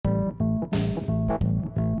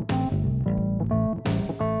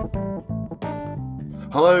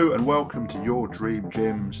Hello and welcome to Your Dream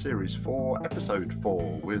Gym Series 4, Episode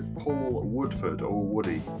 4 with Paul Woodford, or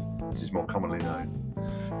Woody, as he's more commonly known.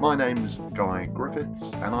 My name's Guy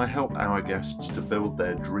Griffiths and I help our guests to build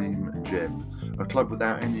their dream gym, a club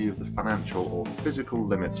without any of the financial or physical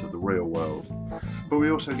limits of the real world. But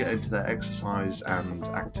we also get into their exercise and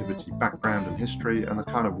activity background and history and the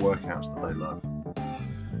kind of workouts that they love.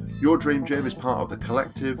 Your Dream Gym is part of The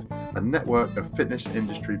Collective, a network of fitness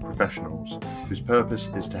industry professionals whose purpose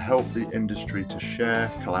is to help the industry to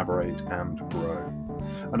share, collaborate and grow.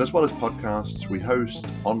 And as well as podcasts, we host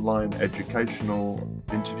online educational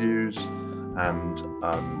interviews and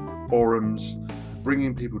forums,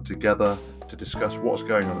 bringing people together to discuss what's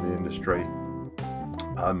going on in the industry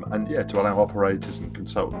to allow operators and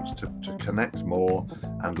consultants to connect more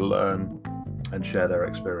and learn and share their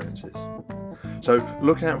experiences. So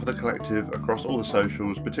look out for The Collective across all the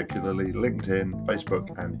socials, particularly LinkedIn,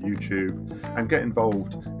 Facebook and YouTube, and get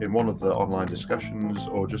involved in one of the online discussions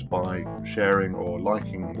or just by sharing or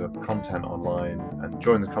liking the content online, and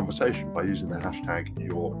join the conversation by using the hashtag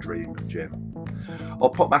 #YourDreamGym. I'll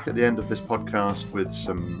pop back at the end of this podcast with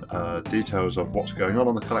some details of what's going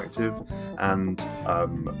on The Collective and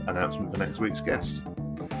announcement for next week's guest.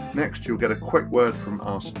 Next, you'll get a quick word from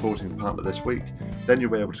our supporting partner this week. Then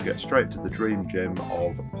you'll be able to get straight to the dream gym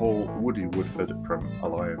of Paul Woody Woodford from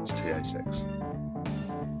Alliance TA6.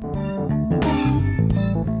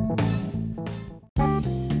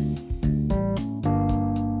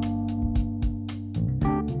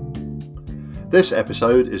 This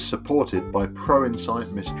episode is supported by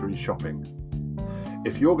ProInsight Mystery Shopping.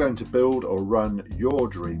 If you're going to build or run your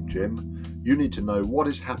dream gym, you need to know what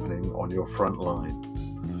is happening on your front line.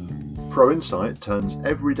 ProInsight turns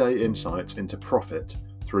everyday insights into profit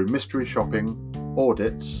through mystery shopping,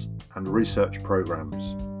 audits, and research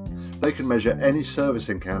programs. They can measure any service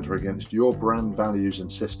encounter against your brand values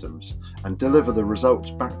and systems and deliver the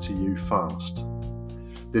results back to you fast.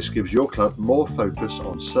 This gives your club more focus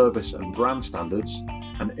on service and brand standards,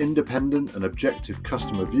 an independent and objective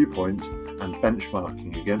customer viewpoint, and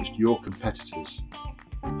benchmarking against your competitors.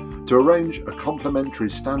 To arrange a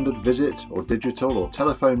complimentary standard visit or digital or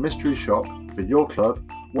telephone mystery shop for your club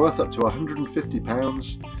worth up to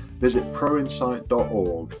 £150, visit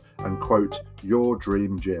proinsight.org and quote Your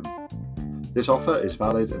Dream Gym. This offer is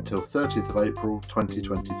valid until 30th of April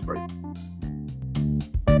 2023.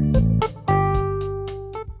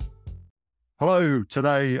 Hello,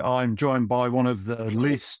 today I'm joined by one of the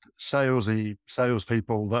least salesy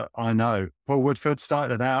salespeople that I know. Paul Woodford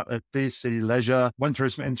started out at DC Leisure, went through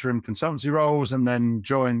some interim consultancy roles and then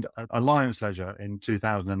joined Alliance Leisure in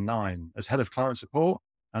 2009 as head of client support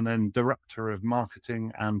and then director of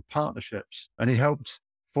marketing and partnerships. And he helped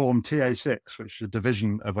form TA6, which is a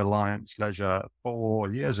division of Alliance Leisure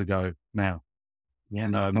 4 years ago now. Yeah,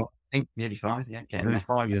 I think nearly 5. Yeah, nearly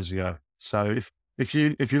 5 years ago. So if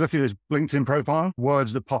you look at his LinkedIn profile,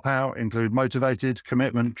 words that pop out include motivated,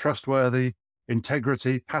 commitment, trustworthy,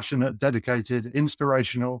 integrity, passionate, dedicated,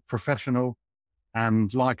 inspirational, professional,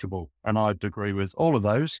 and likable. And I'd agree with all of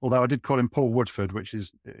those, although I did call him Paul Woodford, which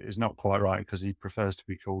is not quite right because he prefers to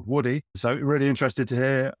be called Woody. So really interested to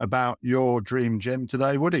hear about your dream gym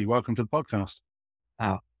today. Woody, welcome to the podcast.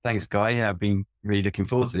 Oh, thanks, Guy. Yeah, I've been really looking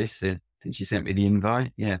forward to this since you sent me the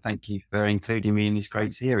invite. Yeah, thank you for including me in this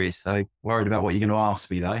great series. So worried about what you're going to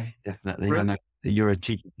ask me though, definitely. Really? I know that you're a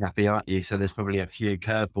cheeky chappy, aren't you? So there's probably a few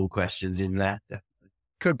curveball questions in there. Definitely.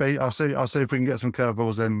 Could be. I'll see if we can get some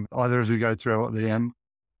curveballs in either as we go through at the end.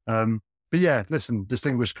 But yeah, listen,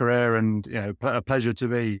 distinguished career and, a pleasure to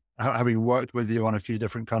be having worked with you on a few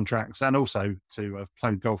different contracts and also to have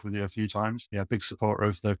played golf with you a few times. Yeah, big supporter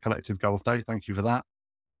of the Collective Golf Day. Thank you for that.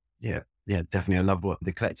 Yeah, definitely. I love what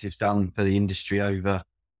the Collective's done for the industry over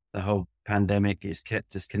the whole pandemic. It's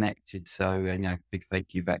kept us connected. So, big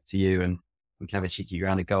thank you back to you. And we can have a cheeky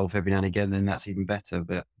round of golf every now and again, then that's even better.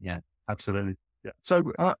 But yeah. Absolutely. Yeah.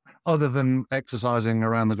 So other than exercising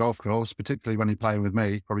around the golf course, particularly when you're playing with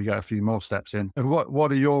me, probably get a few more steps in. And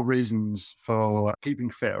what are your reasons for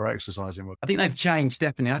keeping fit or exercising? I think they've changed,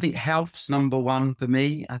 definitely. I think health's number one for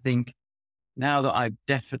me. I think now that I've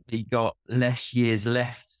definitely got less years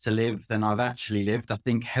left to live than I've actually lived, I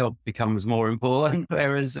think health becomes more important.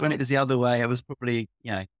 Whereas when it was the other way, I was probably,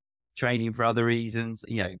 training for other reasons,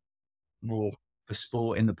 more for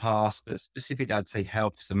sport in the past, but specifically I'd say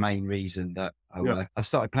health is the main reason that I've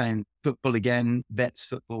started playing football again, vets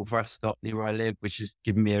football for Ascot near where I live, which has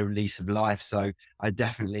given me a release of life. So I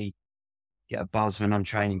definitely get a buzz when I'm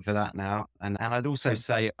training for that now. And I'd also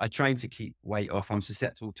say I train to keep weight off. I'm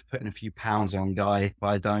susceptible to putting a few pounds on, Guy, if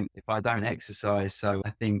I don't exercise. So I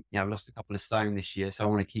think, I've lost a couple of stone this year, so I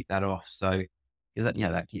want to keep that off. So 'Cause that,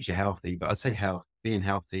 that keeps you healthy. But I'd say health, being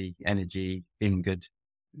healthy, energy, being good.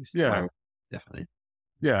 It's Yeah. definitely.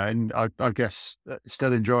 Yeah. And I guess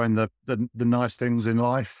still enjoying the nice things in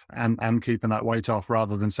life and keeping that weight off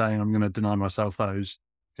rather than saying I'm going to deny myself those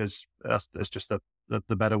because that's just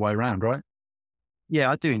the better way around, right?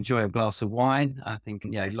 Yeah, I do enjoy a glass of wine. I think,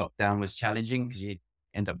 lockdown was challenging because you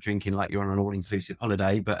end up drinking like you're on an all-inclusive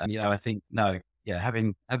holiday. But, I think, no, yeah,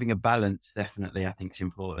 having a balance, definitely, I think is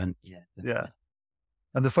important. Yeah. Yeah.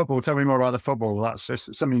 And the football, tell me more about the football. That's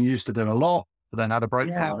just something you used to do a lot, but then had a break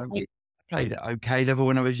Yeah, from. I played at okay level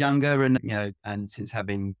when I was younger, and and since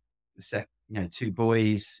having two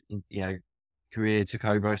boys, career took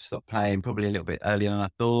over, I stopped playing probably a little bit earlier than I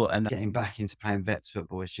thought, and getting back into playing vets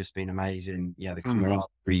football has just been amazing. Yeah, the Mm.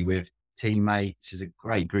 camaraderie with teammates is a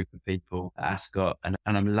great group of people at Ascot, and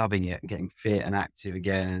I'm loving it. Getting fit and active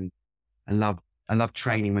again, and I love I love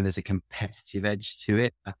training when there's a competitive edge to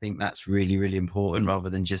it. I think that's really, really important rather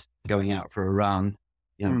than just going out for a run.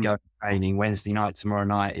 Mm. Go training Wednesday night, tomorrow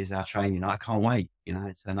night is our training night. I can't wait, and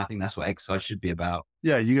I think that's what exercise should be about.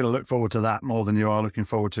 Yeah, you're going to look forward to that more than you are looking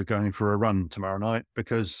forward to going for a run tomorrow night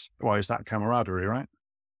because, well, it's that camaraderie, right?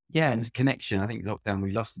 Yeah, and it's connection. I think lockdown,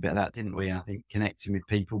 we lost a bit of that, didn't we? And I think connecting with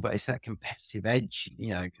people, but it's that competitive edge. You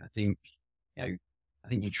know, I think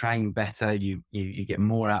you train better, you get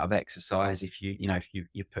more out of exercise if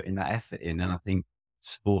you're putting that effort in. And I think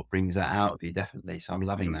sport brings that out of you, definitely. So I'm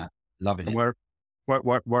loving that. Loving And it.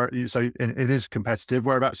 where you, so it is competitive.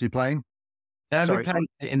 Whereabouts are you playing? We Sorry. play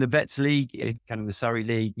in the Vets League, kind of the Surrey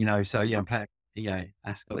League, so yeah, I'm playing,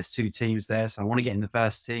 Ascot, there's two teams there. So I want to get in the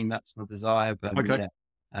first team. That's my desire. But Okay. yeah,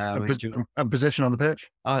 And, we enjoy. and position on the pitch?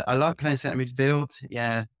 I like playing centre midfield.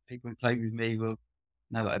 Yeah, people who play with me will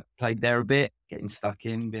know that I've played there a bit, getting stuck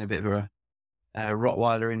in, being a bit of a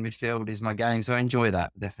Rottweiler in midfield is my game. So I enjoy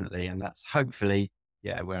that, definitely. And that's hopefully,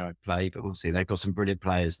 where I play. But we'll see. They've got some brilliant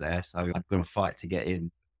players there. So I'm going to fight to get in.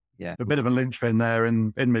 Yeah. A bit of a linchpin there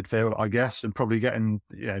in midfield, I guess, and probably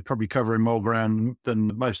probably covering more ground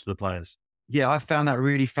than most of the players. Yeah, I found that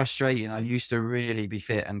really frustrating. I used to really be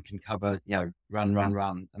fit and can cover, run,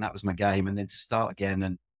 and that was my game. And then to start again,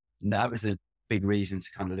 and that was a big reason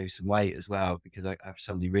to kind of lose some weight as well, because I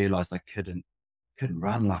suddenly realised I couldn't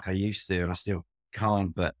run like I used to, and I still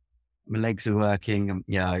can't. But my legs are working.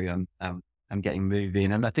 I'm getting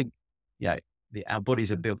moving, and I think, our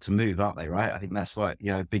bodies are built to move, aren't they? Right? I think that's why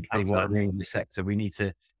a big thing. What we're in the sector, we need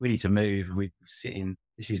to move. We sit in.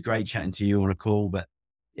 This is great chatting to you on a call, but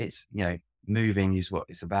it's moving is what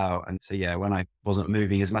it's about. And so, when I wasn't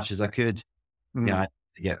moving as much as I could, I had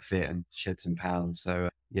to get fit and shed some pounds. So,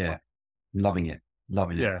 loving it.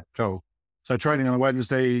 Loving it. Yeah, cool. So training on a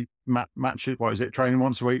Wednesday, matches, what is it? Training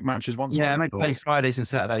once a week, matches once a week? Yeah, I play Fridays and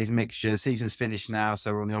Saturdays mixture. Season's finished now,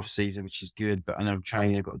 so we're on the off season, which is good. But I know I'm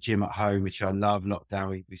training. I've got a gym at home, which I love.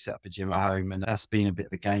 Lockdown, we set up a gym at home, and that's been a bit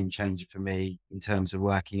of a game changer for me in terms of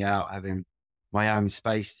working out, having my own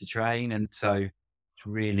space to train. And so to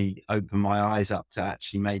really open my eyes up to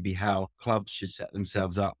actually maybe how clubs should set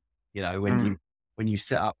themselves up, when you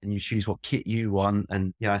set up and you choose what kit you want.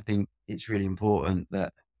 And I think it's really important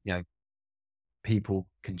that, people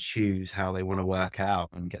can choose how they want to work out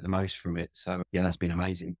and get the most from it. So that's been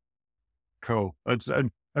amazing. Cool. And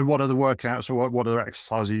what other workouts or what other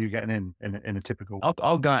exercises are you getting in a typical?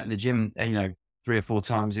 I'll go out in the gym, 3 or 4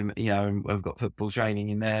 times and I've got football training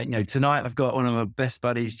in there. Tonight I've got one of my best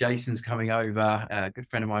buddies, Jason's coming over, a good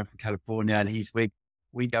friend of mine from California, and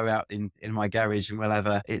we go out in my garage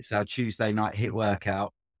and it's our Tuesday night HIIT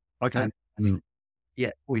workout. Okay. And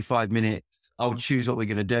 45 minutes. I'll choose what we're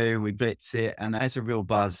going to do. We blitz it, and it's a real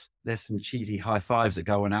buzz. There's some cheesy high fives that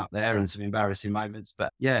go on out there and some embarrassing moments,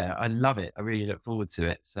 but I love it. I really look forward to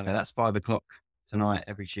it. So that's 5:00 tonight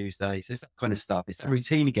every Tuesday. So it's that kind of stuff. It's that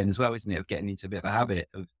routine again as well, isn't it? Of getting into a bit of a habit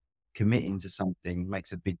of committing to something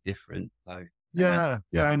makes a big difference. So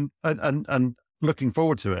and looking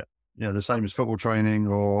forward to it. The same as football training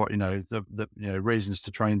or, the reasons to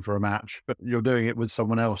train for a match, but you're doing it with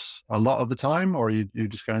someone else a lot of the time, or you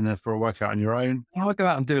just going there for a workout on your own? I go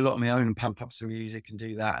out and do a lot on my own and pump up some music and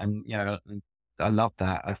do that. And, and I love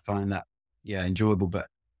that. I find that, enjoyable, but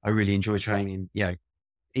I really enjoy training,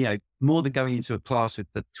 more than going into a class with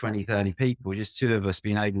the 20, 30 people, just 2 of us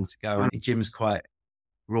being able to go. And the gym's quite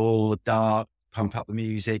raw, dark, pump up the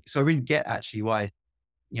music. So I really get actually why,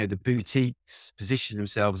 the boutiques position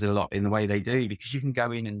themselves a lot in the way they do, because you can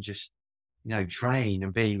go in and just, train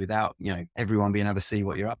and be without, everyone being able to see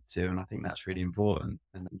what you're up to. And I think that's really important.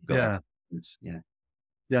 And Yeah.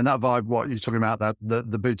 And that vibe, what you're talking about, that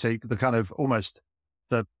the boutique, the kind of almost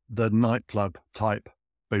the nightclub type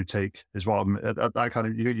boutique is what I'm at that kind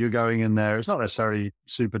of, you're going in there. It's not necessarily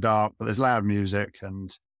super dark, but there's loud music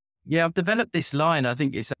and Yeah, I've developed this line. I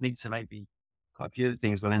think it's linked to maybe quite a few of the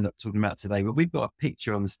things we'll end up talking about today. But we've got a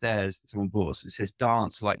picture on the stairs that someone bought us. It says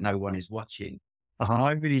 "Dance like no one is watching." uh-huh. And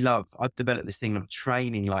I've developed this thing of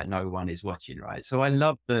training like no one is watching, right? So I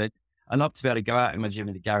love to be able to go out in my gym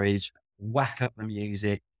in the garage, whack up the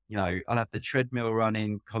music. I'll have the treadmill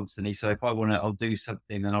running constantly. So if I want to, I'll do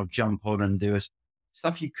something and I'll jump on and do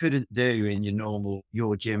stuff you couldn't do in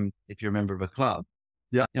your gym if you're a member of a club.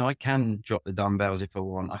 Yeah. I can drop the dumbbells if I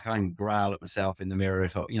want. I can growl at myself in the mirror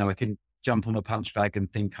I can jump on a punch bag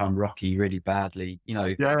and think I'm Rocky really badly.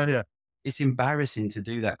 Yeah. It's embarrassing to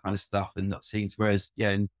do that kind of stuff and not seen. Whereas,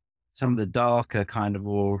 in some of the darker kind of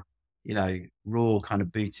more, raw kind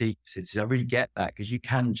of boutique cities, I really get that because you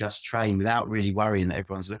can just train without really worrying that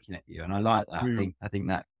everyone's looking at you. And I like that. I think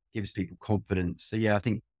that gives people confidence. So yeah, I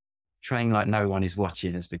think training like no one is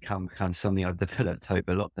watching has become kind of something I've developed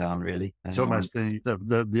over lockdown, really. It's almost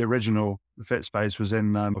the original fit space was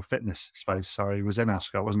in, or fitness space, sorry, was in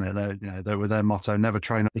Ascot, wasn't it? They were their motto, never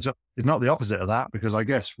train. It's not the opposite of that, because I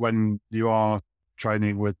guess when you are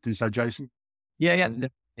training with, did you say Jason? Yeah.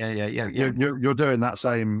 You're doing that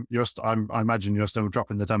same, I imagine you're still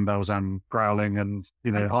dropping the dumbbells and growling and,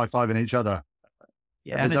 high-fiving each other.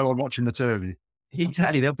 Yeah. There's no one watching the two of you.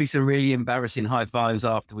 Exactly. There'll be some really embarrassing high fives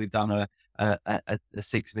after we've done a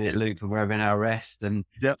 6-minute loop and we're having our rest. And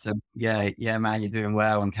so, yeah, man, you're doing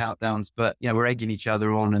well and countdowns, but we're egging each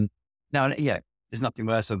other on. And there's nothing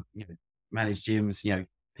worse of, managed gyms,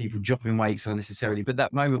 people dropping weights unnecessarily, but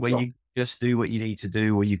that moment where you just do what you need to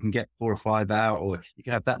do, or you can get 4 or 5 out, or you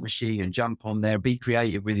can have that machine and jump on there, be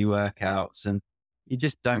creative with your workouts. And you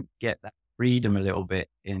just don't get that freedom a little bit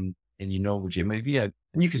in your normal gym.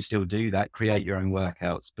 And you can still do that, create your own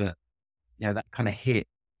workouts, but that kind of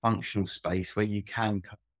functional space where you can,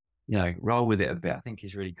 roll with it a bit, I think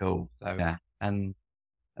is really cool. So yeah. And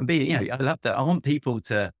I love that. I want people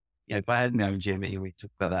to, if I had my own gym, we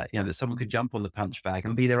talked about that, that someone could jump on the punch bag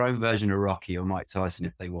and be their own version of Rocky or Mike Tyson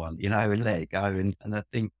if they want, and let it go. And I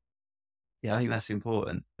think that's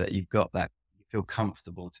important, that you've got that, you feel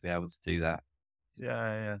comfortable to be able to do that.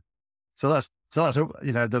 Yeah. So that's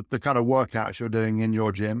the kind of workouts you're doing in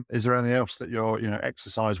your gym. Is there anything else that you're,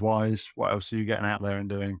 exercise wise, what else are you getting out there and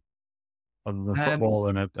doing other than football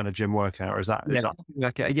and a gym workout? Or is that?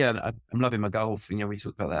 I'm loving my golf. We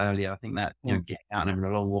talked about that earlier. I think that, getting out and having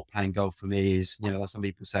a long walk playing golf for me is, some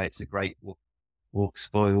people say it's a great walk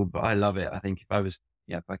spoiled, but I love it. I think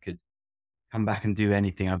if I could come back and do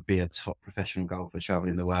anything, I'd be a top professional golfer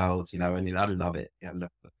traveling the world, and I love it. Yeah,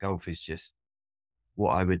 look, golf is just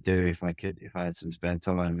what I would do if I had some spare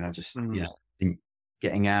time. And I just, think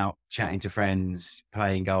getting out, chatting to friends,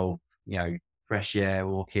 playing golf, fresh air,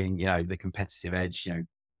 walking, the competitive edge,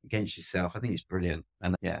 against yourself. I think it's brilliant.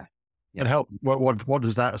 And And help. What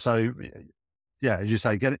does that? So, as you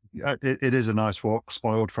say, it is a nice walk,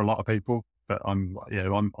 spoiled for a lot of people, but I'm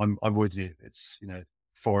with you. It's,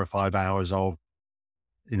 4 or 5 hours of,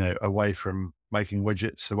 away from making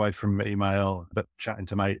widgets, away from email, but chatting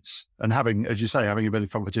to mates and having, as you say, having a bit of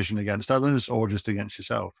competition against others or just against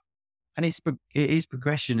yourself. And it is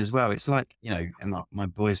progression as well. It's like, and my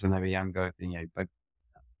boys, when they were younger, both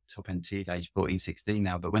top end teenage, 14, 16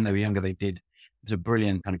 now, but when they were younger, it was a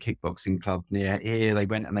brilliant kind of kickboxing club near here. They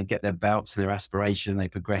went and they get their belts, their aspiration, they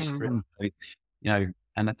progress through,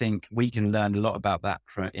 and I think we can learn a lot about that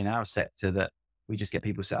in our sector, that we just get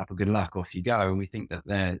people set up and good luck, off you go. And we think that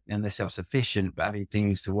they're self-sufficient, but having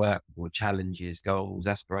things to work for, challenges, goals,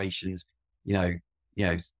 aspirations,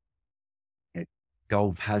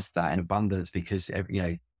 golf has that in abundance, because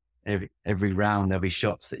every round there'll be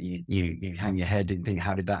shots that you hang your head and think,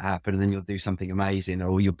 how did that happen? And then you'll do something amazing,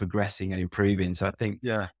 or you're progressing and improving. So I think,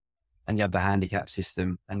 and you have the handicap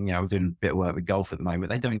system, and I'm doing a bit of work with golf at the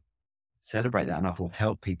moment. They don't celebrate that enough, or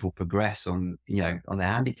help people progress on their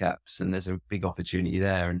handicaps. And there's a big opportunity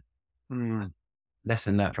there, and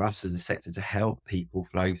lesson learned for us as a sector to help people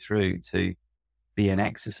flow through to be an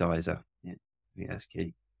exerciser. I think that's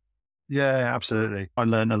key. Yeah, absolutely. I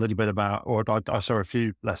learned a little bit about, or I saw a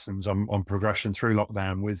few lessons on progression through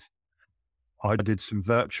lockdown I did some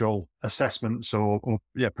virtual assessments or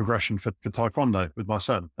progression for Taekwondo with my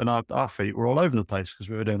son, and our feet were all over the place because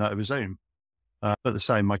we were doing that over Zoom. But the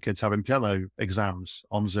same, my kids having piano exams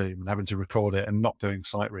on Zoom and having to record it and not doing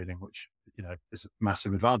sight reading, which, is a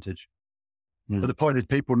massive advantage. But the point is,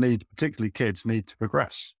 people particularly kids, need to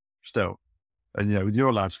progress still. And, with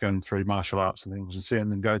your lads going through martial arts and things and seeing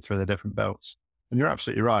them go through their different belts. And you're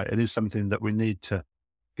absolutely right. It is something that we need to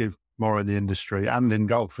give more in the industry and in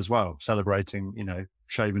golf as well, celebrating,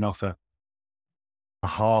 shaving off a a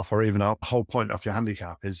half or even a whole point off your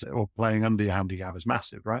handicap or playing under your handicap is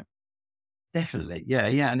massive, right? Definitely. Yeah.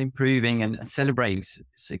 Yeah. And improving and celebrating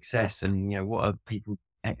success. And, what are people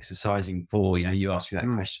exercising for? You ask me that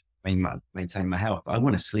question, maintain my health. I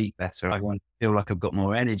want to sleep better. I want to feel like I've got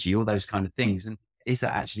more energy, all those kind of things. And is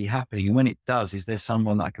that actually happening? And when it does, is there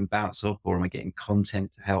someone that I can bounce off, or am I getting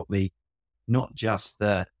content to help me? Not just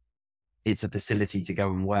it's a facility to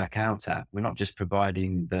go and work out at. We're not just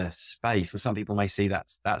providing the space. Well, some people may see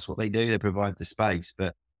that's what they do. They provide the space,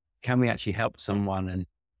 but can we actually help someone? And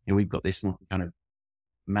we've got this more kind of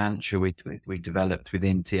mantra we developed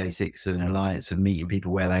within TA6 and Alliance of meeting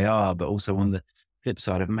people where they are, but also on the flip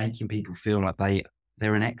side of making people feel like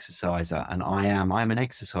they're an exerciser. And I'm an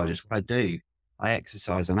exerciser. It's what I do. I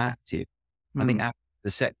exercise. I'm active. I think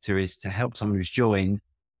the sector is to help someone who's joined,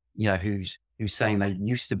 who's saying they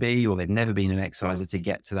used to be, or they've never been an exerciser, to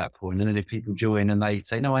get to that point. And then if people join and they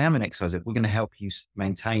say, no, I am an exerciser, we're going to help you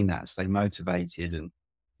maintain that, stay motivated and,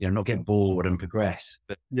 not get bored and progress.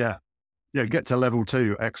 But get to level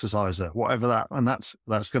 2 exerciser, whatever that, and that's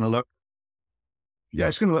going to look,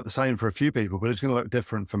 it's going to look the same for a few people, but it's going to look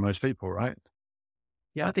different for most people, right?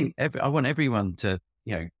 Yeah. I think I want everyone to,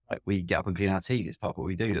 like we get up and clean our teeth. It's part of what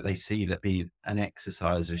we do, that they see that being an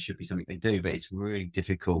exerciser should be something they do, but it's really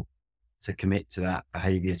difficult to commit to that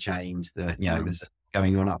behavior change that, there's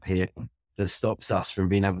going on up here that stops us from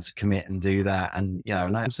being able to commit and do that. And,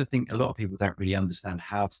 and I also think a lot of people don't really understand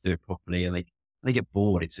how to do it properly, and they get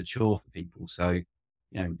bored. It's a chore for people. So,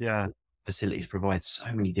 facilities provide so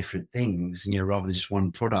many different things, rather than just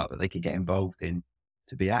one product that they could get involved in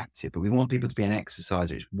to be active. But we want people to be an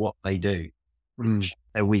exerciser. It's what they do.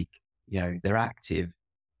 They're weak, they're active.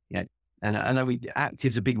 And I know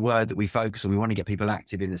active's a big word that we focus on. We want to get people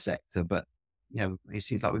active in the sector, but it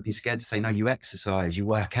seems like we'd be scared to say, no, you exercise, you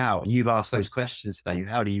work out. And you've asked those questions today.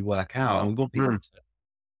 How do you work out? And we want people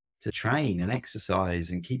to train and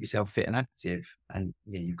exercise and keep yourself fit and active. And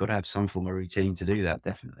you've got to have some form of routine to do that.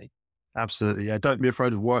 Definitely. Absolutely. Yeah. Don't be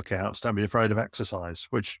afraid of workouts. Don't be afraid of exercise,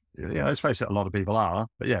 which, let's face it, a lot of people are,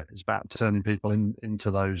 but it's about turning people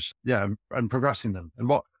into those, and progressing them.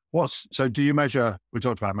 And so do you measure, we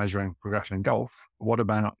talked about measuring progression in golf. What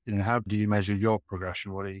about, how do you measure your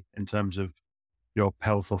progression, Woody, in terms of your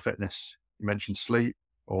health or fitness? You mentioned sleep,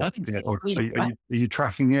 or, I think are you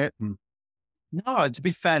tracking it? No, to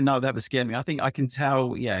be fair, no, that was scaring me. I think I can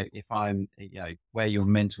tell, if I'm, where your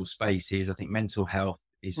mental space is. I think mental health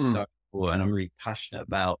is so important. I'm really passionate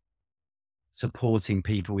about supporting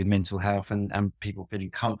people with mental health and people feeling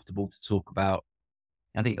comfortable to talk about.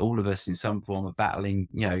 I think all of us in some form are battling,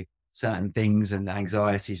 certain things and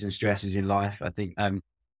anxieties and stresses in life. I think, and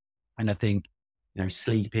I think,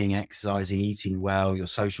 sleeping, exercising, eating well, your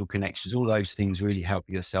social connections, all those things really help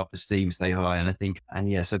your self-esteem stay high. And I think,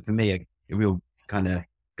 so for me, a real kind of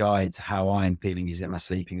guide to how I'm feeling is, am I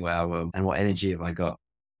sleeping well, and what energy have I got?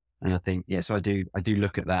 And I think, so I do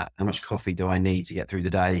look at that. How much coffee do I need to get through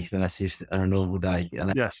the day? And that's just a normal day.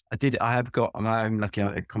 And yes, I have got my own, like,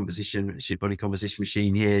 a body composition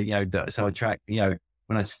machine here, so I track,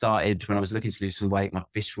 when I was looking to lose some weight, my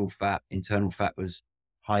visceral fat, internal fat was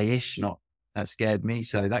high-ish, that scared me.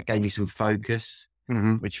 So that gave me some focus,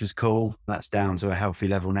 which was cool. That's down to a healthy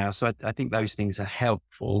level now. So I think those things are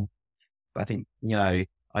helpful. But I think,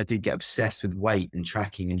 I did get obsessed with weight and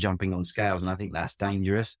tracking and jumping on scales. And I think that's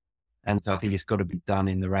dangerous. And so I think it's got to be done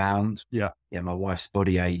in the round. Yeah. My wife's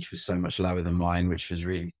body age was so much lower than mine, which was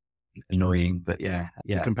really annoying. But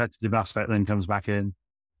the competitive aspect then comes back in.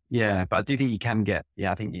 Yeah. But I do think you can get,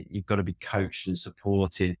 I think you've got to be coached and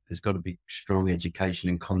supported. There's got to be strong education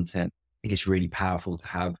and content. I think it's really powerful to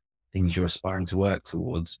have things you're aspiring to work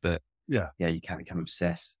towards, but you can become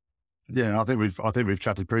obsessed. Yeah. I think we've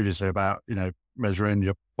chatted previously about, measuring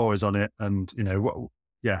your boys on it and,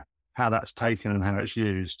 how that's taken and how it's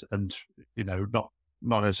used, and, not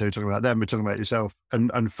necessarily talking about them, but talking about yourself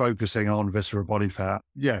and focusing on visceral body fat.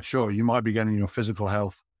 Yeah, sure. You might be getting your physical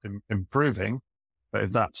health improving, but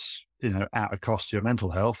if that's, at a cost to your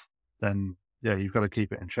mental health, then you've got to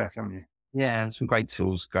keep it in check, haven't you? Yeah. And some great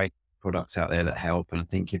tools, great products out there that help. And I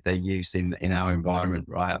think if they're used in our environment,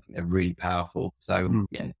 right, I think they're really powerful. So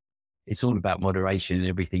it's all about moderation and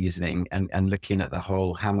everything, isn't it? And looking at the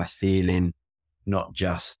whole, how am I feeling, not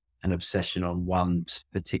just an obsession on one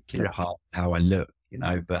particular part, how I look,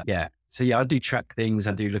 but So I do track things.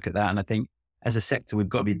 I do look at that. And I think as a sector, we've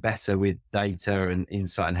got to be better with data and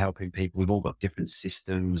insight and helping people. We've all got different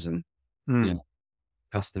systems and,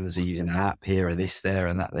 customers are using an app here or this there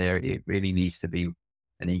and that there. It really needs to be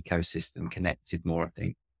an ecosystem connected more, I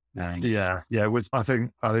think. I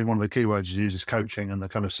think one of the key words you use is coaching and the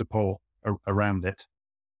kind of support around it.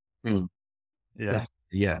 Yeah.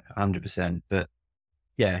 Yeah, 100%. But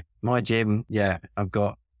yeah, my gym, yeah, I've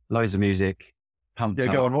got loads of music pumped Yeah,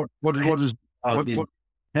 up. go on. What does Oh, what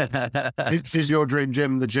is your dream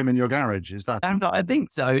gym? The gym in your garage? Is that? I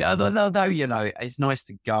think so. Although, it's nice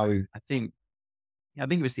to go. I think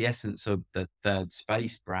it was the essence of the Third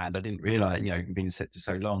Space brand. I didn't realize, being set to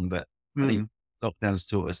so long, but I think lockdown's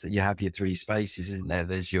taught us that you have your three spaces, isn't there?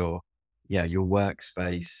 There's your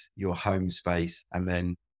workspace, your home space, and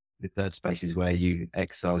then the third space is where you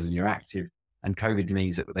exercise and you're active. And COVID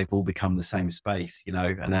means that they've all become the same space,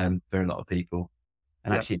 and for a lot of people.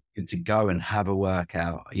 And Yeah. actually it's good to go and have a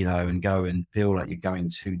workout, and go and feel like you're going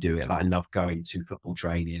to do it. Like I love going to football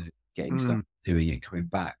training, getting stuff, doing it, coming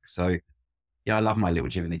back. So yeah, I love my little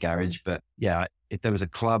gym in the garage, but yeah, if there was a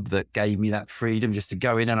club that gave me that freedom just to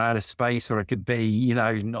go in and out of space where I could be,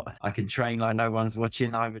 I could train like no one's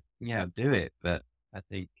watching, I would, do it. But I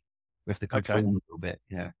think we have to conform a little bit.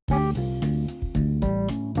 Yeah.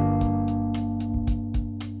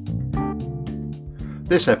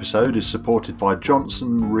 This episode is supported by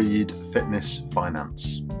Johnson Reed Fitness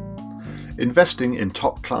Finance. Investing in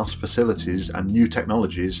top-class facilities and new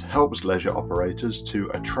technologies helps leisure operators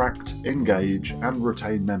to attract, engage and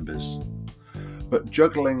retain members. But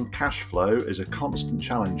juggling cash flow is a constant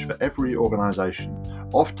challenge for every organisation,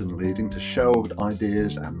 often leading to shelved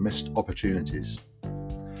ideas and missed opportunities.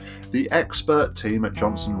 The expert team at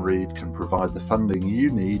Johnson Reed can provide the funding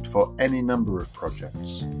you need for any number of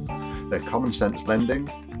projects. Their common sense lending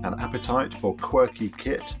and appetite for quirky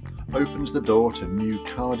kit opens the door to new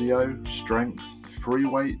cardio, strength, free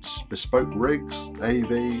weights, bespoke rigs, AV,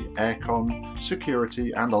 aircon,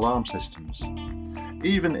 security and alarm systems.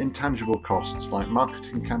 Even intangible costs like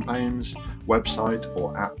marketing campaigns, website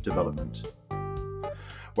or app development.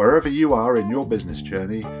 Wherever you are in your business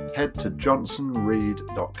journey, head to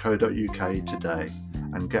johnsonreed.co.uk today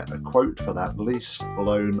and get a quote for that lease,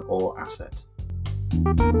 loan or asset.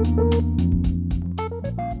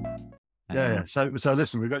 Yeah. So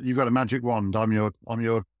listen, you've got a magic wand. I'm your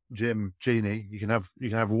gym genie. You can have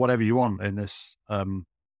whatever you want in this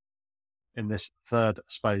third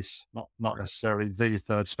space, not necessarily the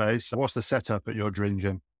third space. So what's the setup at your dream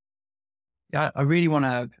gym? Yeah, I really want to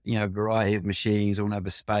have, a variety of machines. I want to have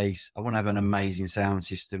a space. I want to have an amazing sound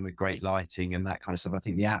system with great lighting and that kind of stuff. I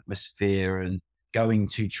think the atmosphere and going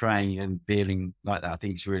to train and feeling like that, I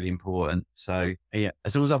think is really important. So yeah,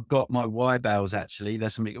 as long as I've got my Y bells, actually,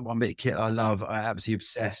 there's one bit of kit I love. I'm absolutely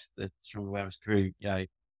obsessed. The Strong Wales crew,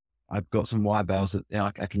 I've got some Y bells that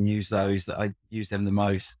I can use those, that I use them the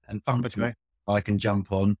most. And functionally, I can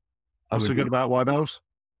jump on. What's so good about Y bells?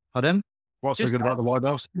 Pardon? What's so good about the Y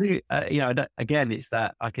bells? Again, it's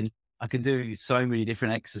that I can do so many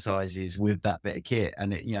different exercises with that bit of kit.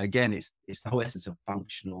 And again, it's the whole essence of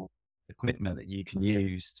functional equipment that you can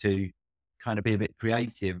use to kind of be a bit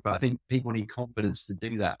creative. But I think people need confidence to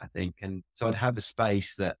do that, I think. And so I'd have a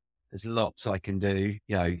space that there's lots I can do,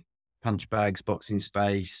 punch bags, boxing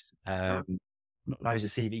space, not loads of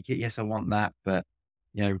CV kit. Yes, I want that, but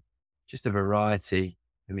just a variety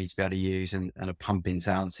for me to be able to use and a pumping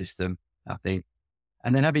sound system, I think.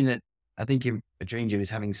 And then I think in a dream gym is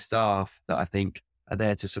having staff that I think are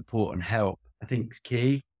there to support and help. I think it's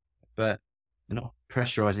key, but they're not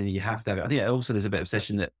pressurizing you have to have it. I think also there's a bit of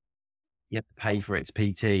obsession that you have to pay for its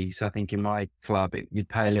PT. So I think in my club, you'd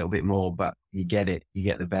pay a little bit more, but you get it. You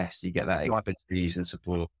get the best. You get that expertise and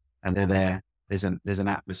support. And they're there. There's an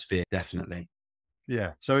atmosphere, definitely.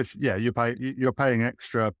 Yeah. So you're paying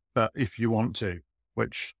extra, but if you want to,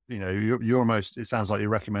 which, you're almost, it sounds like you're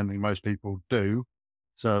recommending most people do,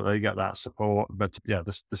 so they get that support. But yeah,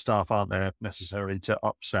 the staff aren't there necessarily to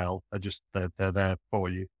upsell. They're there for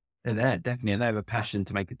you. They're there, definitely. And they have a passion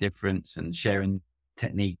to make a difference and sharing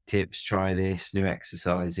technique tips, try this, new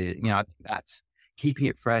exercises. I think that's keeping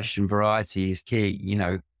it fresh and variety is key.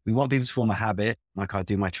 We want people to form a habit. Like I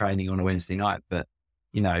do my training on a Wednesday night, but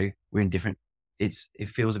we're in different, it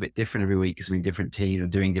feels a bit different every week because we're in different teams or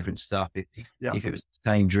doing different stuff. If it was the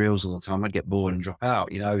same drills all the time, I'd get bored and drop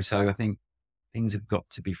out, So I think things have got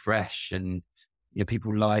to be fresh and,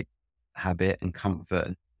 people like habit and comfort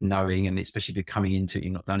and knowing, and especially if you're coming into it,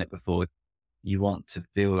 you've not done it before, you want to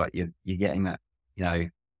feel like you're getting that,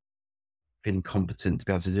 feeling competent to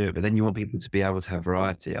be able to do it. But then you want people to be able to have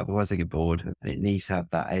variety. Otherwise they get bored, and it needs to have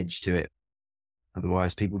that edge to it.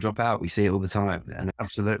 Otherwise people drop out. We see it all the time. And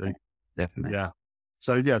absolutely. Definitely. Yeah.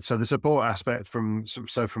 So the support aspect from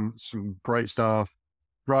some great staff,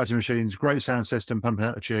 variety machines, great sound system, pumping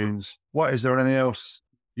out the tunes. Is there anything else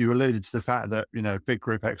you alluded to the fact that, big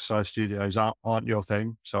group exercise studios aren't your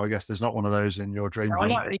thing. So I guess there's not one of those in your dream I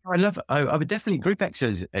gym. like, I would definitely, group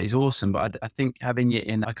exercise is awesome, but I think having it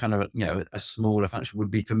in a kind of, a smaller function would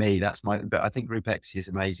be for me. But I think group exercise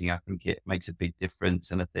is amazing. I think it makes a big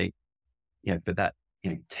difference. And I think, but that,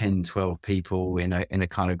 10, 12 people in a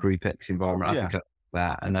kind of group X environment, I Yeah. think I like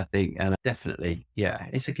that. And I think, and definitely,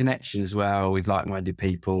 it's a connection as well with like-minded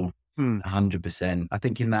people. 100%. I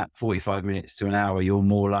think in that 45 minutes to an hour, you're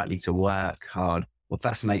more likely to work hard. What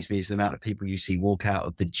fascinates me is the amount of people you see walk out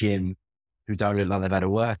of the gym who don't look like they've had a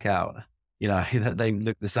workout, that they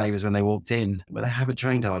look the same as when they walked in, but they haven't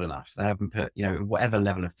trained hard enough. They haven't put, whatever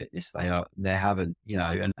level of fitness they haven't,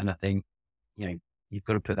 and I think, you've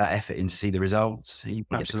got to put that effort in to see the results.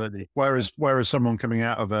 Absolutely. Whereas someone coming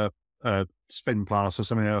out of a spin class or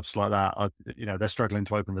something else like that, they're struggling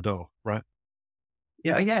to open the door, right?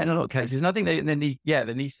 Yeah, in a lot of cases. And I think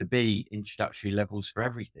there needs to be introductory levels for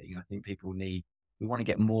everything. I think we want to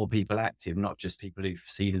get more people active, not just people who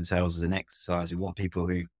see themselves as an exercise. We want people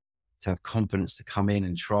to have confidence to come in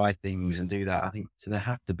and try things and do that. I think so. There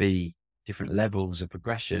have to be different levels of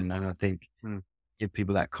progression. And I think give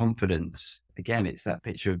people that confidence. Again, it's that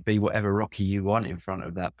picture of be whatever Rocky you want in front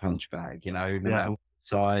of that punch bag, no matter what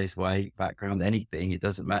size, weight, background, anything, it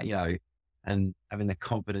doesn't matter, and having the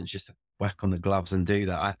confidence just to whack on the gloves and do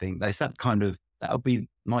that. I think that's that'll be,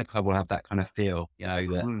 my club will have that kind of feel,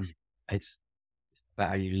 that it's about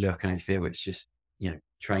how you look and you feel. It's just,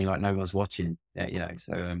 train like no one's watching,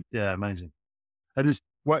 so. Yeah, amazing. And it's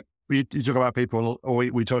what you talk about people, or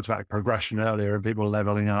we talked about progression earlier and people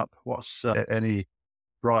leveling up. What's any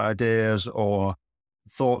bright ideas or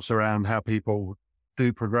thoughts around how people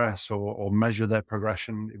do progress or measure their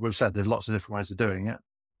progression? We've said there's lots of different ways of doing it.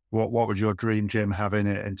 What would your dream gym have in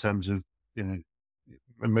it in terms of,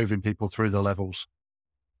 moving people through the levels?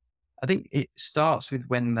 I think it starts with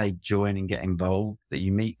when they join and get involved, that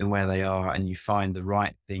you meet them where they are and you find the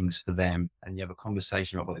right things for them and you have a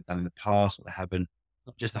conversation about what they've done in the past, what they haven't,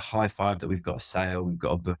 not just a high five that we've got a sale, we've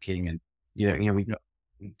got a booking, and, we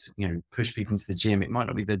push people into the gym. It might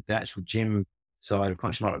not be the actual gym side of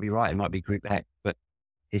function, might not be right. It might be group X, but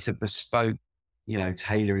it's a bespoke,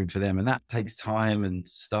 tailoring for them. And that takes time and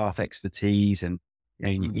staff expertise and,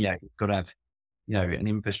 you've got to have, an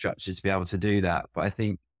infrastructure to be able to do that. But I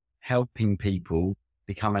think helping people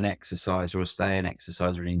become an exerciser or stay an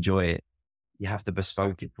exerciser and enjoy it, you have to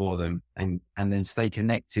bespoke it for them and then stay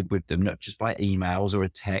connected with them, not just by emails or a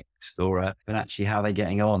text but actually how they're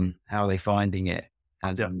getting on, how are they finding it?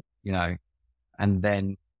 And, and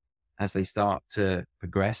then as they start to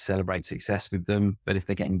progress, celebrate success with them. But if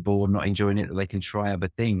they're getting bored, not enjoying it, that they can try other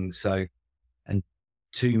things. So, and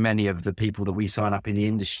too many of the people that we sign up in the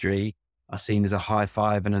industry are seen as a high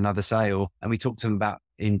five and another sale. And we talk to them about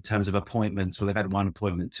in terms of appointments, or they've had one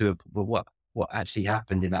appointment, but what actually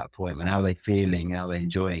happened in that appointment, how are they feeling, how are they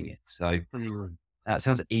enjoying it? So that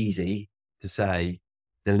sounds easy to say,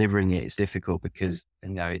 delivering it is difficult because,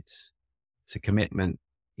 it's a commitment,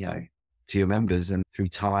 to your members and through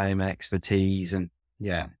time and expertise and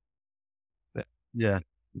but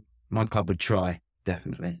my club would try,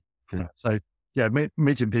 definitely. So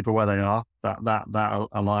meeting people where they are, that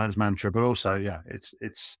alliance mantra, but also,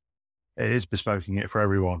 it is bespoking it for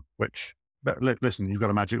everyone, but listen, you've got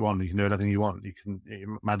a magic wand. You can do anything you want. You can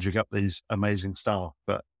magic up these amazing staff,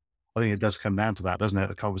 but I think it does come down to that, doesn't it?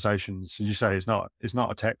 The conversations, as you say, it's not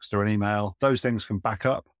a text or an email. Those things can back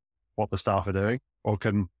up what the staff are doing or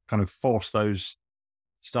can kind of force those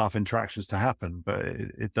staff interactions to happen. But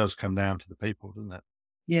it does come down to the people, doesn't it?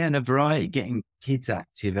 Yeah, and a variety, getting kids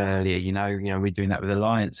active earlier, we're doing that with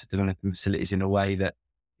Alliance, developing facilities in a way that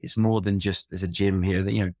it's more than just there's a gym here,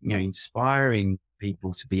 that, inspiring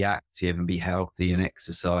people to be active and be healthy and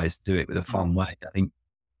exercise, do it with a fun way. I think,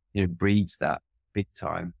 breeds that big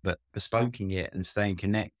time, but bespoking it and staying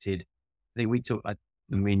connected. I think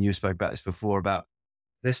me and you spoke about this before about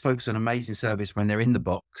let's focus on amazing service when they're in the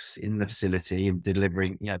box, in the facility and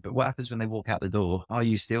delivering, but what happens when they walk out the door? Are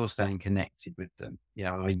you still staying connected with them?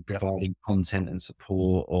 Are you providing content and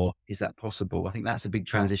support, or is that possible? I think that's a big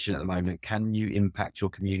transition at the moment. Can you impact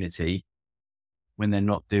your community when they're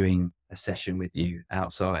not doing a session with you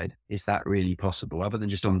outside? Is that really possible? Other than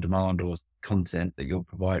just on demand or content that you'll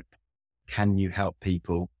provide, can you help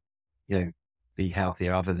people, be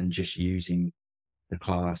healthier other than just using the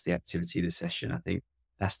class, the activity, the session? I think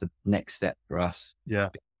that's the next step for us. Yeah.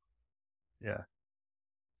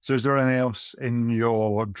 So is there anything else in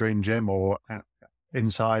your dream gym or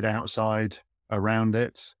inside, outside, around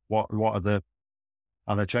it? What are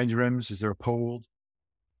there changing rooms? Is there a pool?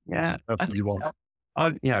 Yeah. What you want? I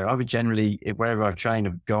would generally, wherever I've trained,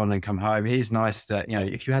 have gone and come home. It is nice that,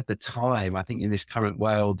 if you had the time, I think in this current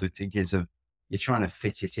world, it is of, you're trying to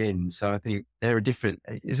fit it in. So I think there are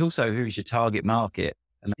it's also who's your target market.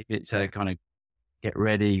 And if it's a kind of get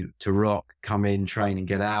ready to rock, come in, train and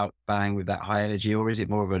get out, bang with that high energy, or is it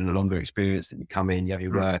more of a longer experience that you come in, you have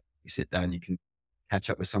your work, you sit down, you can catch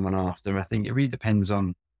up with someone after. I think it really depends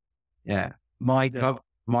on, my club,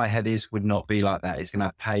 my head would not be like that. It's going to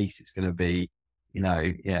have pace. It's going to be,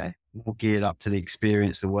 more geared up to the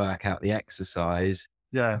experience, the workout, the exercise,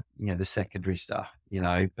 the secondary stuff,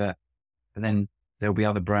 but then there'll be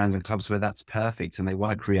other brands and clubs where that's perfect and they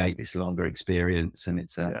want to create this longer experience. And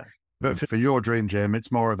it's but for your dream gym,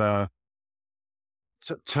 it's more of a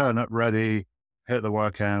turn up ready, hit the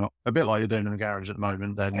workout, a bit like you're doing in the garage at the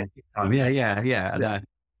moment. Then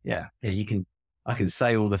I can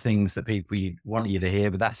say all the things that people want you to hear,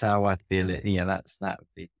 but that's how I feel it. Yeah, that would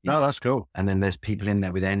be. That's cool. And then there's people in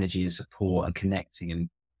there with energy and support and connecting, and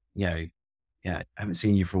haven't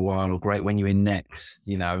seen you for a while, or great when you're in next.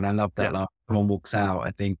 And I love that. Like, someone walks out, I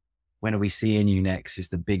think, when are we seeing you next? Is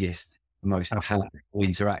the biggest, most powerful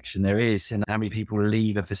interaction there is. And how many people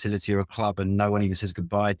leave a facility or a club and no one even says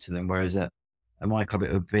goodbye to them? Whereas at my club,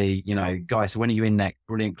 it would be, guys, so when are you in next?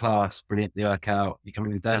 Brilliant class, brilliant workout. You come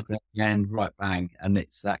in Thursday again, right, bang. And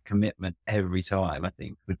it's that commitment every time, I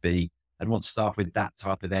think I'd want to start with that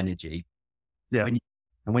type of energy. Yeah.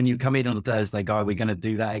 When you come in on a Thursday, guy, we're going to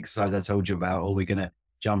do that exercise I told you about, or we're going to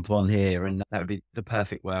jump on here. And that would be the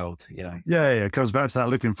perfect world, Yeah. It comes back to that,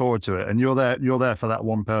 looking forward to it. And you're there for that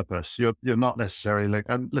one purpose. You're not necessarily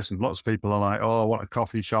and listen, lots of people are like, oh, I want a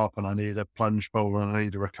coffee shop and I need a plunge pool and I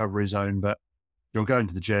need a recovery zone, but you're going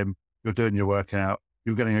to the gym, you're doing your workout,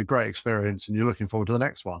 you're getting a great experience and you're looking forward to the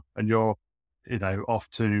next one. And you're, off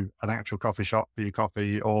to an actual coffee shop for your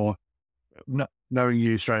coffee, or knowing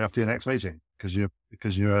you straight after your next meeting because you're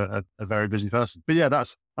a very busy person. But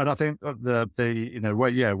and I think when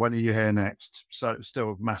are you here next? So it's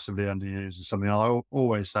still massively underused. And something I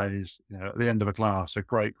always say is, at the end of a class, a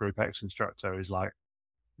great group X instructor is like,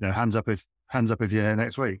 hands up if you're here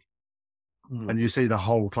next week. And you see the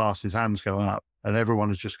whole class's hands go up and everyone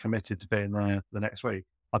is just committed to being there the next week.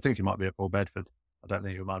 I think it might be at Paul Bedford. I don't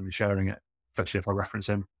think you'll mind me sharing it, especially if I reference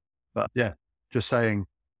him. But just saying,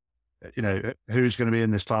 who's going to be in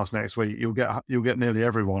this class next week? You'll get nearly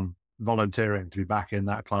everyone volunteering to be back in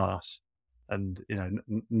that class. And,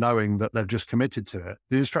 knowing that they've just committed to it.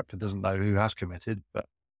 The instructor doesn't know who has committed, but.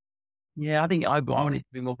 Yeah, I think I want it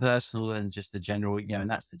to be more personal than just the general, and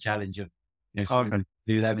that's the challenge of,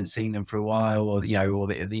 who they haven't seen them for a while, or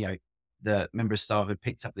the member of staff had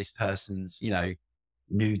picked up this person's,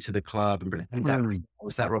 new to the club and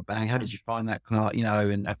was that Rob Bang? How did you find that club?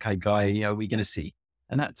 And okay, guy, we're going to see.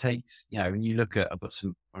 And that takes, when you look at, I've got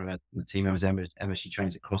one of the team members, Emma, she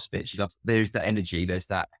trains at CrossFit. There's that energy, there's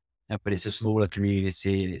that, but it's a smaller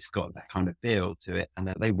community and it's got that kind of feel to it.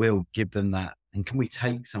 And they will give them that. And can we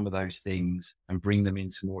take some of those things and bring them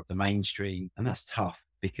into more of the mainstream? And that's tough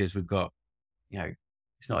because we've got,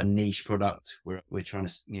 it's not a niche product. We're trying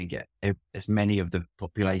to get as many of the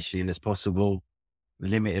population as possible,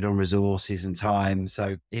 limited on resources and time.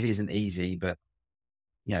 So it isn't easy, but,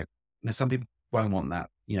 some people won't want that,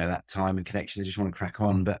 that time and connection. They just want to crack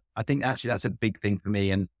on. But I think actually that's a big thing for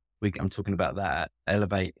me. And I'm talking about that at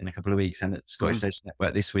Elevate in a couple of weeks and at Scottish Leisure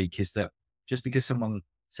Network this week, is that just because someone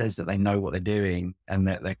says that they know what they're doing and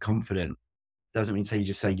that they're confident, doesn't mean you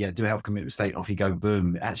just say, do a health commitment statement, off you go,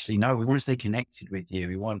 boom. Actually, no, we want to stay connected with you.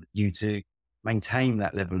 We want you to maintain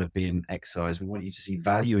that level of being exercise. We want you to see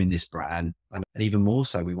value in this brand. And even more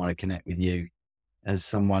so, we want to connect with you as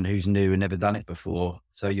someone who's new and never done it before.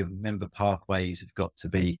 So your member pathways have got to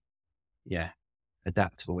be,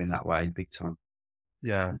 adaptable in that way, big time.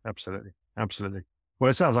 Yeah, absolutely. Absolutely. Well,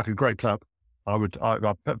 it sounds like a great club. I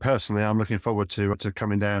personally, I'm looking forward to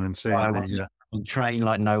coming down and seeing train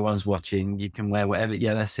like no one's watching. You can wear whatever.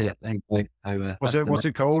 Yeah, that's it. What's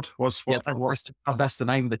it called? That's the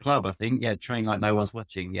name of the club, I think. Yeah, train like no one's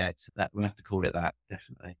watching. Yeah, it's that. We'll have to call it that,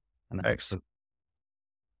 definitely. Excellent.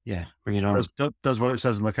 Yeah, bring it on. Does what it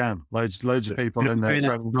says in the can. Loads of people in there.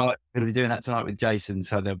 We're going to be doing that tonight with Jason,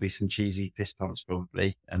 so there'll be some cheesy fist pumps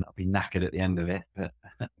probably, and I'll be knackered at the end of it. But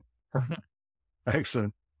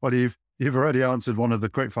excellent. Well, you've already answered one of the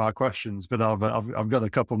quickfire questions, but I've got a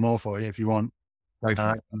couple more for you if you want.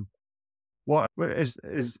 What is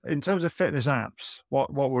in terms of fitness apps?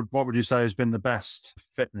 What would you say has been the best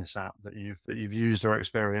fitness app that you've used or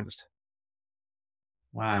experienced?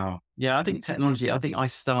 Wow. Yeah, I think technology. I think I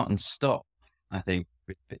start and stop. I think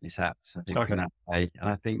with fitness apps. I think that way, and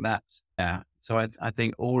I think that's So I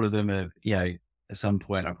think all of them have. At some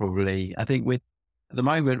point, I think with at the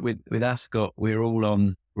moment with Ascot, we're all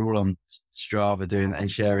on Strava doing and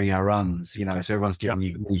sharing our runs, so everyone's giving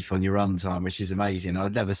you grief on your run time, which is amazing.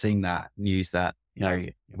 I've never seen that and used that.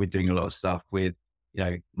 We're doing a lot of stuff with,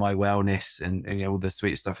 my wellness and all the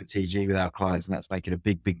sweet stuff at TG with our clients, and that's making a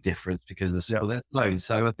big difference because of the sport. There's loads.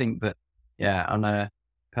 So I think that, on a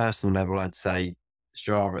personal level, I'd say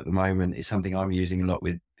Strava at the moment is something I'm using a lot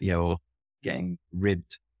with, or getting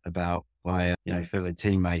ribbed about by, fellow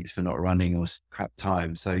teammates for not running or crap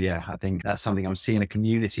time. So I think that's something I'm seeing a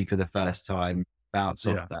community for the first time bounce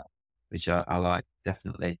off that, which I like,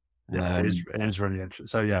 definitely. Yeah, it is really interesting.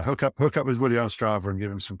 So hook up with Woody on Strava and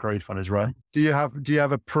give him some grief on his run. Do you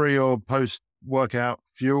have a pre or post workout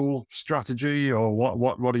fuel strategy, or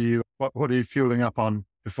what are you fueling up on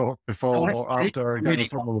before or after?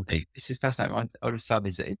 This is fascinating. I was sad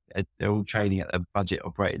is that they're all training at a budget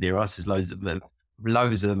operated near us. There's loads of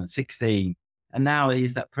them at 16. And now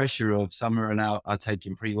there's that pressure of some are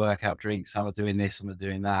taking pre-workout drinks, some are doing this, some are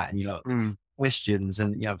doing that. And questions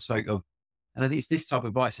and, I've spoke of, and I think it's this type of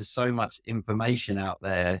advice. There's so much information out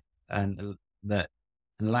there and that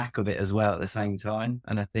lack of it as well at the same time.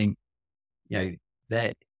 And I think,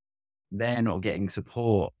 they're not getting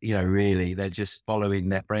support, really. They're just following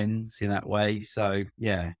their friends in that way. So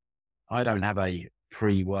I don't have a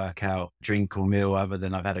pre-workout drink or meal other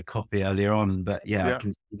than I've had a coffee earlier on. But I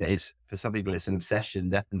can see that it's, for some people, it's an obsession,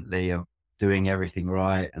 definitely, of doing everything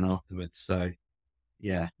right and afterwards. So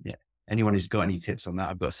anyone who's got any tips on that,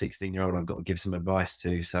 I've got a 16-year-old I've got to give some advice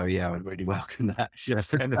to. So I would really welcome that.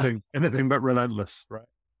 Anything but relentless, right?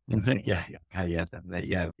 Definitely.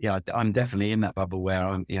 I'm definitely in that bubble where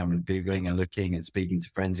I'm Googling and looking and speaking to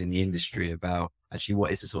friends in the industry about actually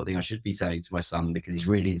what is the sort of thing I should be saying to my son, because he's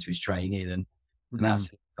really into his training, and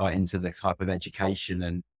that's right into the type of education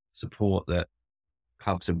and support that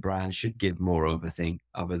clubs and brands should give more of, I think,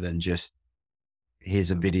 other than just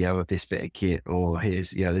here's a video of this bit of kit, or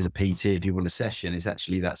here's, there's a PT if you want a session. It's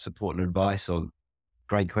actually that support and advice on,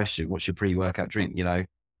 great question, what's your pre-workout drink?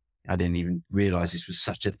 I didn't even realize this was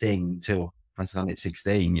such a thing until my son hit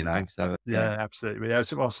 16, so. Absolutely.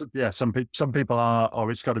 Some people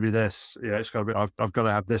are, it's got to be this. It's got to be, I've got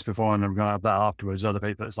to have this before and I'm going to have that afterwards. Other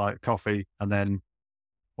people, it's like coffee and then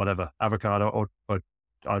whatever, avocado or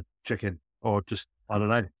chicken, or just, I don't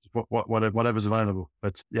know, whatever's available.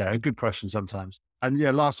 But a good question sometimes. And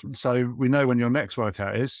so we know when your next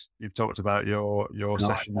workout is. You've talked about your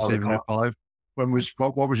session this evening at 5. What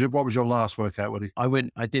was your last workout, Woody?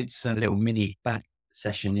 I did a little mini back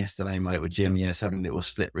session yesterday in my little gym. Having a little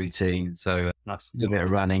split routine. So nice. A bit of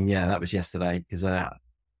running. That was yesterday, because I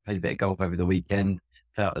played a bit of golf over the weekend.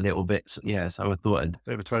 Felt a little bit. So I thought I'd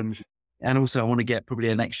bit of a twinge. And also I want to get probably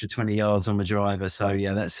an extra 20 yards on my driver. So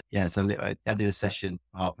so I did a session,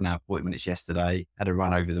 half an hour, 40 minutes yesterday, had a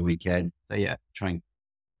run over the weekend. So trying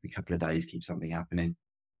a couple of days, keep something happening.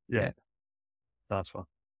 That's fun.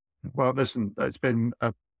 Well, listen, it's been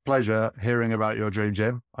a pleasure hearing about your dream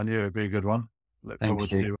gym. I knew it'd be a good one. Look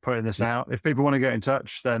forward to putting this out. If people want to get in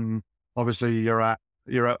touch, then obviously you're at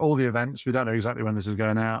all the events. We don't know exactly when this is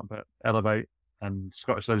going out, but Elevate and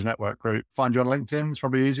Scottish Ladies Network Group. Find you on LinkedIn. It's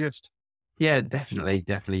probably easiest. Yeah, definitely.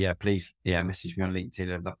 Yeah, please. Yeah, message me on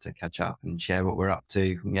LinkedIn. I'd love to catch up and share what we're up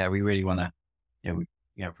to. Yeah, we really want to,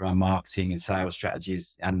 for our marketing and sales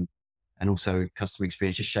strategies and also customer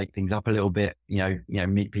experience, just shake things up a little bit,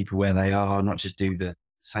 meet people where they are, not just do the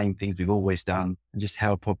same things we've always done, and just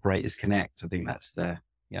help operators connect. I think that's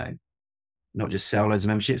not just sell loads of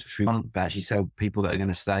memberships, which we want, but actually sell people that are going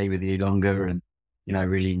to stay with you longer and,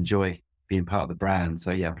 really enjoy being part of the brand.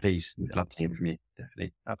 So please, I'd love to hear from you.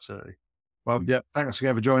 Definitely. Absolutely. Well, thanks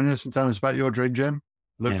again for joining us and telling us about your dream gym.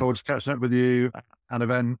 Look forward to catching up with you at an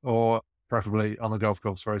event, or preferably on the golf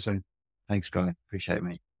course very soon. Thanks, Guy. Appreciate it,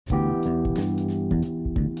 mate.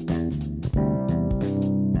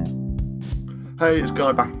 Hey, it's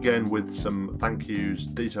Guy back again with some thank yous,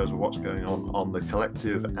 details of what's going on the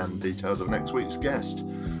collective, and details of next week's guest.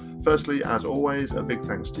 Firstly, as always, a big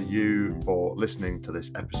thanks to you for listening to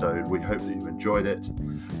this episode. We hope that you enjoyed it.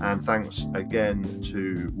 And thanks again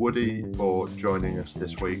to Woody for joining us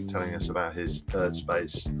this week, telling us about his third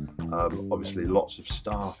space. Obviously, lots of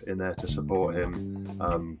staff in there to support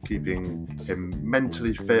him, keeping him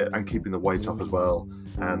mentally fit and keeping the weight off as well.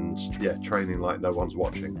 And training like no one's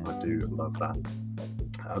watching. I do love that.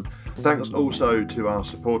 Thanks also to our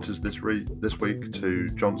supporters this week, to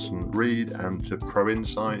Johnson Reed and to Pro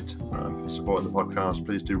Insight for supporting the podcast.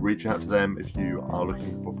 Please do reach out to them if you are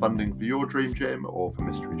looking for funding for your dream gym or for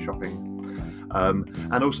mystery shopping.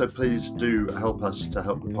 And also, please do help us to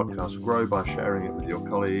help the podcast grow by sharing it with your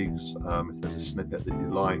colleagues. If there's a snippet that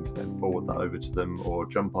you like, then forward that over to them, or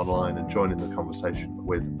jump online and join in the conversation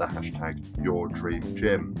with the hashtag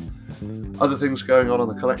YourDreamGym. Other things going on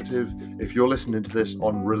the collective, if you're listening to this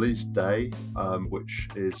on release day, which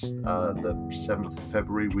is the 7th of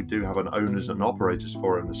February, we do have an owners and operators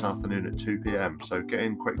forum this afternoon at 2 p.m, so get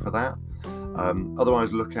in quick for that.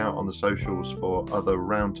 Otherwise, look out on the socials for other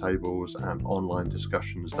roundtables and online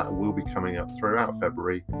discussions that will be coming up throughout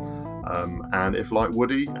February. And if, like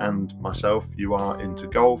Woody and myself, you are into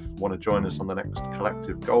golf, want to join us on the next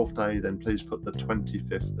collective golf day, then please put the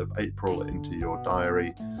 25th of April into your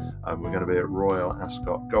diary. We're going to be at Royal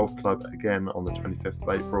Ascot Golf Club again on the 25th of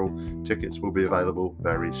April. Tickets will be available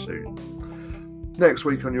very soon. Next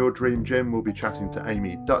week on Your Dream Gym, we'll be chatting to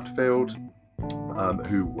Amy Dutfield,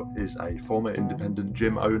 who is a former independent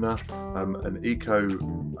gym owner, an eco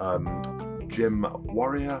gym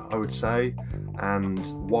warrior, I would say, and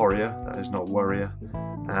warrior, that is not warrior,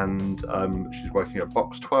 and she's working at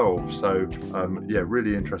Box 12. So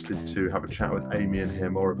really interested to have a chat with Amy and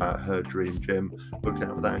hear more about her dream gym. Look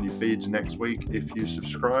out for that in your feeds next week if you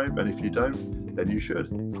subscribe, and if you don't, then you should.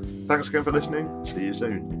 Thanks again for listening. See you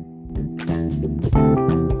soon.